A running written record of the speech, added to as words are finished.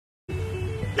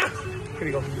Here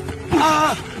we go.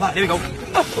 Ah! There we go.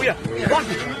 Oh yeah. Block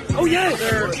it. Oh yeah.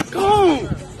 Go!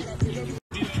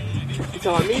 You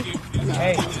telling me?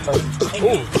 Hey.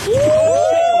 Oh.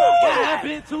 That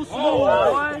bit too small,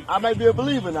 boy. I may be a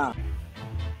believer now.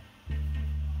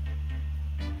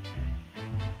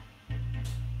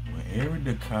 When Eric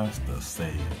DaCosta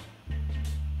said,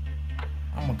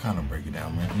 I'm gonna kind of break it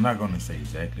down, man. I'm not gonna say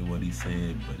exactly what he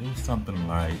said, but it was something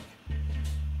like,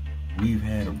 we've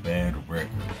had a bad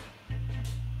record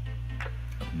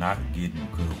of not getting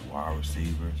good wide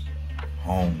receivers,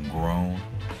 homegrown.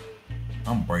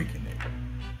 I'm breaking it.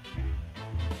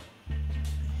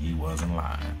 He wasn't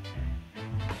lying.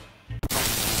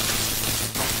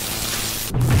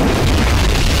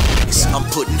 I'm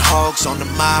putting hogs on the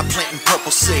mob, planting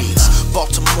purple seeds.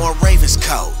 Baltimore Ravens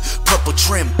code, purple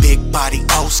trim, big body,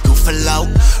 old school for low.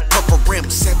 Purple rim,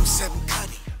 7-7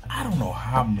 cutty. I don't know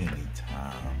how many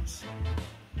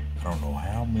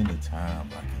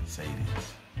times I can say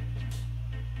this.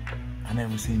 I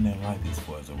never seen nothing like this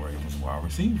for the Ravens wide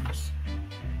receivers.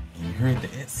 And you heard the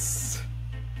S,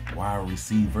 wide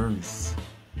receivers.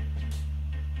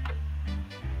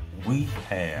 We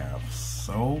have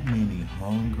so many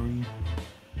hungry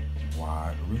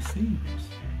wide receivers,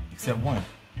 except one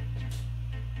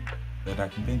that I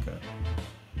can think of,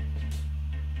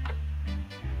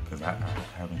 because I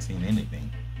haven't seen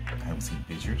anything. I haven't seen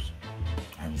pictures.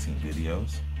 I haven't seen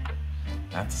videos.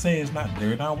 Not to say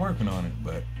they're not working on it,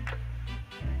 but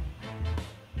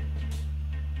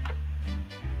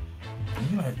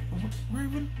you like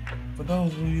Raven? For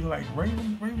those of you like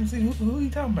Raven, who are you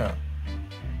talking about?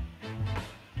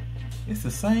 It's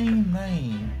the same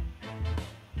name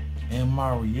in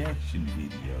my reaction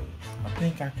videos. I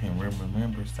think I can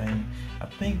remember saying, I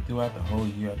think throughout the whole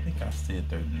year, I think I said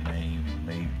their name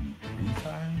maybe 3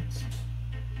 times.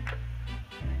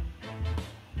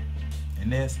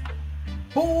 And that's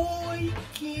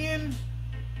Boykin.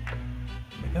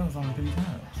 But that was only 3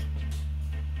 times.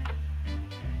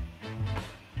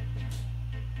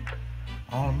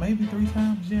 Maybe 3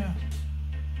 times, yeah.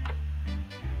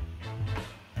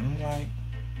 And I'm like,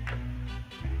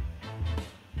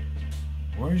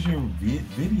 where's your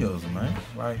videos, man?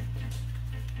 Like,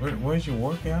 where's your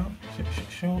workout?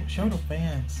 Show the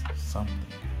fans something.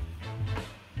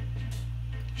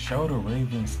 Show the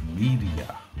Ravens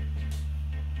media,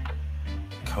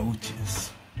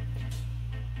 coaches,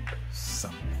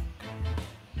 something.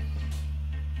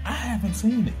 I haven't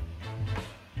seen it.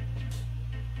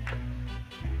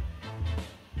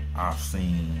 I've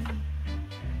seen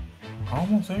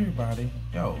almost everybody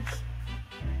else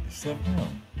except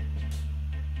him.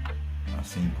 I've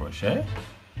seen Rashod.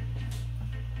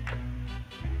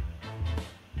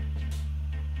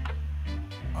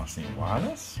 I've seen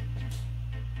Wallace.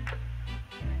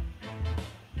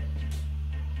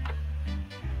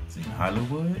 I've seen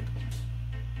Hollywood.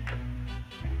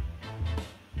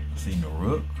 I've seen the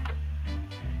Rook.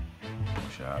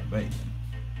 Rashod Bateman.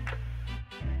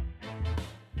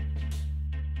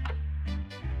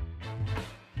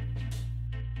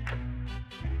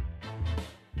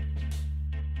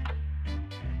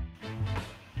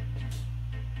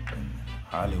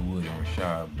 Hollywood and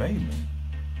Rashod Bateman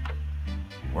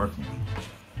working with each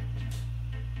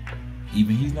other.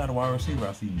 Even he's not a wide receiver.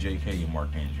 I see J.K. and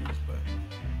Mark Andrews, but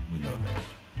we know that.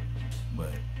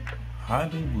 But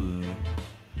Hollywood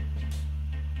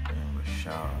and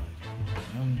Rashod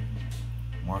and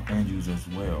Mark Andrews as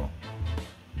well.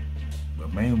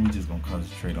 But mainly we're just gonna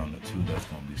concentrate on the 2 that's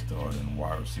gonna be starting: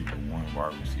 wide receiver 1,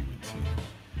 wide receiver 2,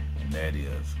 and that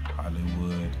is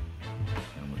Hollywood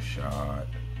and Rashod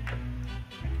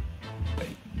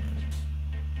Bateman.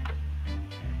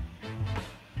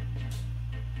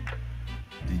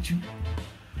 Did you?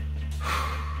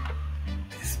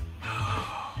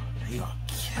 They are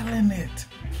killing it.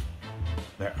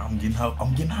 I'm getting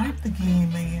hyped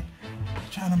again, man. I'm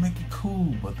trying to make it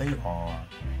cool, but they are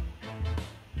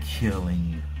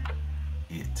killing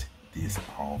it this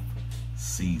off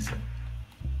season.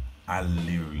 I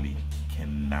literally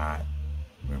cannot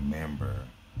remember.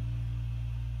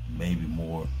 Maybe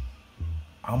more.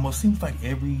 Almost seems like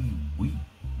every week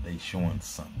they showing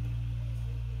something.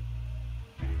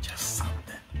 Just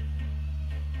something.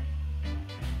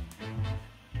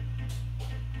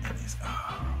 And it's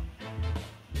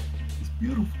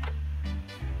beautiful.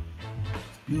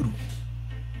 It's beautiful.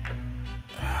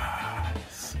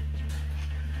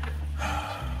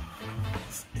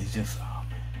 It's just, oh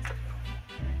man, it's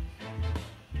beautiful.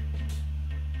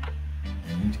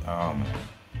 And oh man.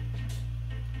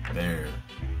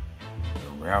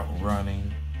 The route running,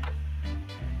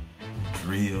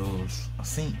 drills. I've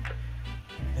seen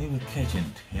they were catching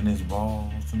tennis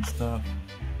balls and stuff.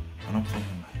 And I'm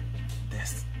thinking, like,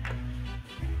 that's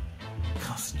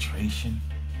concentration,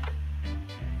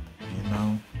 you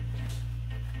know?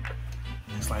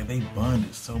 And it's like they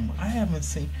bonded so much. I haven't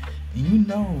seen, and you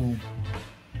know,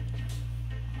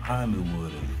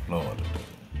 Hollywood is Florida, dude.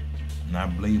 And I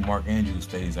believe Mark Andrews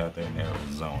stays out there in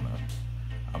Arizona.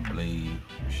 I believe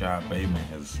Rashod Bateman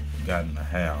has gotten a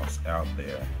house out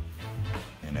there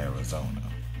in Arizona.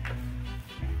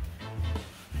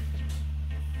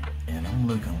 And I'm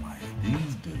looking like,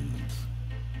 these dudes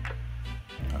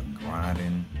are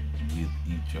grinding with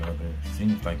each other.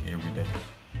 Seems like every day.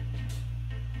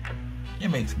 It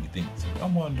makes me think, so I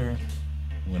wonder,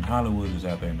 when Hollywood is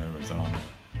out there in Arizona,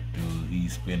 do he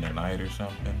spend the night or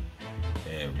something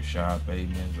at Rashod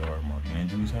Bateman's or Mark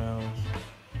Andrews' house?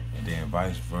 And then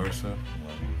vice versa.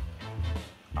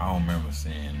 I don't remember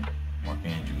seeing Mark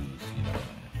Andrews, you know,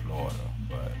 in Florida,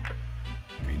 but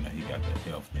you know, he got the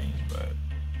health thing. But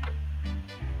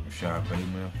Rashod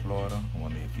Bateman in Florida, I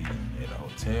wonder if he's at a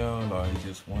hotel or he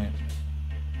just went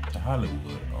to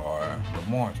Hollywood or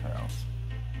Lamar's house.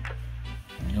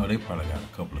 You know, they probably got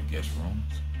a couple of guest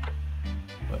rooms.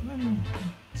 But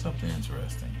something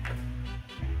interesting.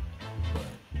 But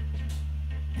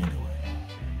anyway,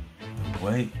 the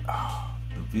way,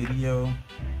 the video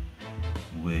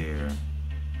where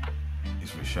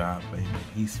it's Rashod Bateman,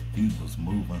 his feet was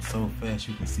moving so fast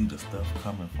you can see the stuff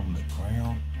coming from the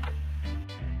ground.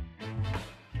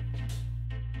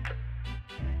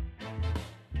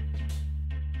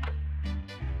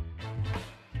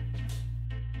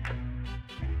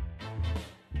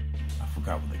 I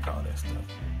forgot what they call that stuff,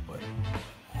 but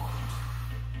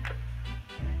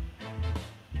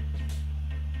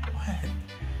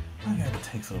why gotta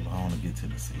take so long to get to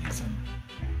the season?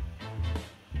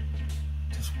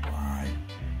 Just why?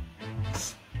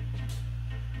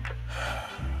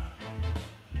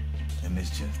 And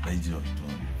it's just, they just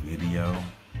doing video.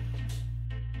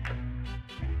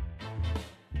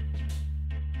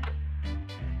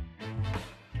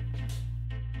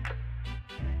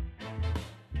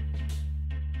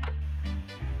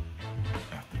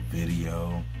 After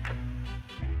video.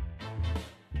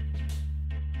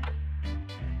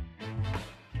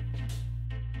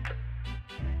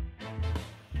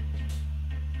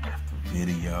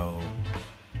 Video.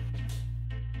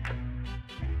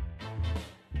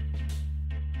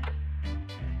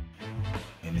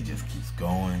 And it just keeps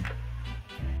going.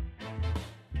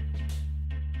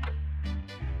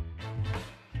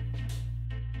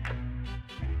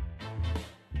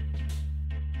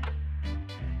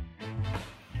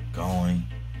 Going.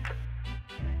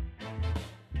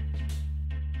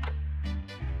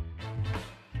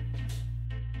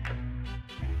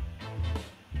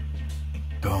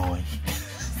 Going.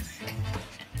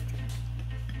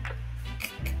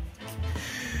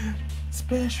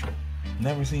 Special.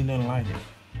 Never seen nothing like it.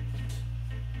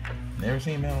 Never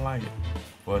seen nothing like it.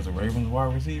 Was a Ravens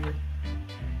wide receiver.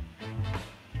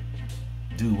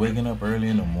 Dude waking up early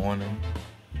in the morning.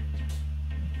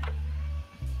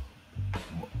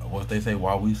 What they say,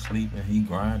 while we sleeping, he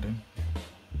grinding.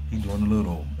 He doing a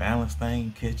little balance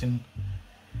thing, catching.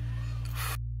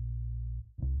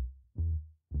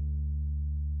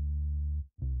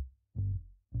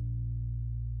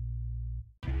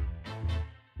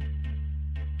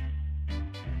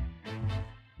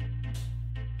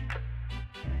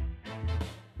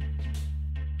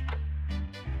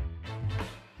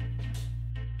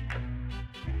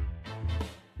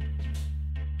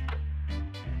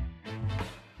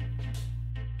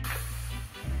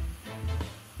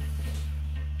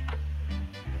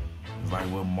 Like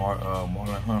what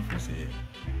Marlon Humphrey said,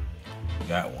 we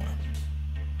got one.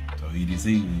 So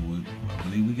EDC, I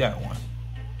believe we got one.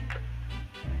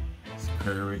 It's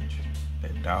courage,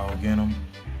 that dog in them,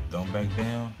 don't back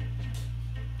down.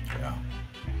 Yeah.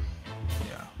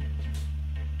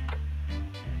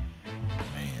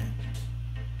 Man,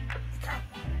 we got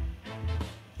one.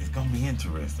 It's gonna be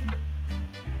interesting.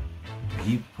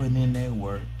 He putting in that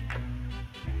work.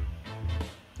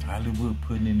 Hollywood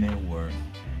putting in that work.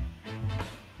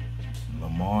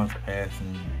 Lamar's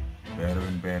passing better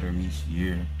and better each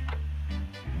year.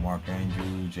 Mark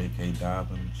Andrews, J.K.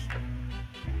 Dobbins.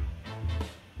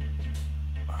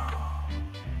 Oh,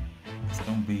 it's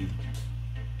gonna be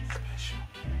special.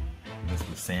 This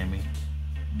with Sammy,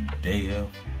 Dave.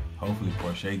 Hopefully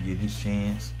Portia get his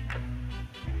chance.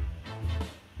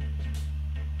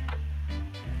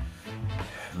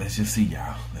 Let's just see,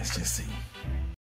 y'all. Let's just see.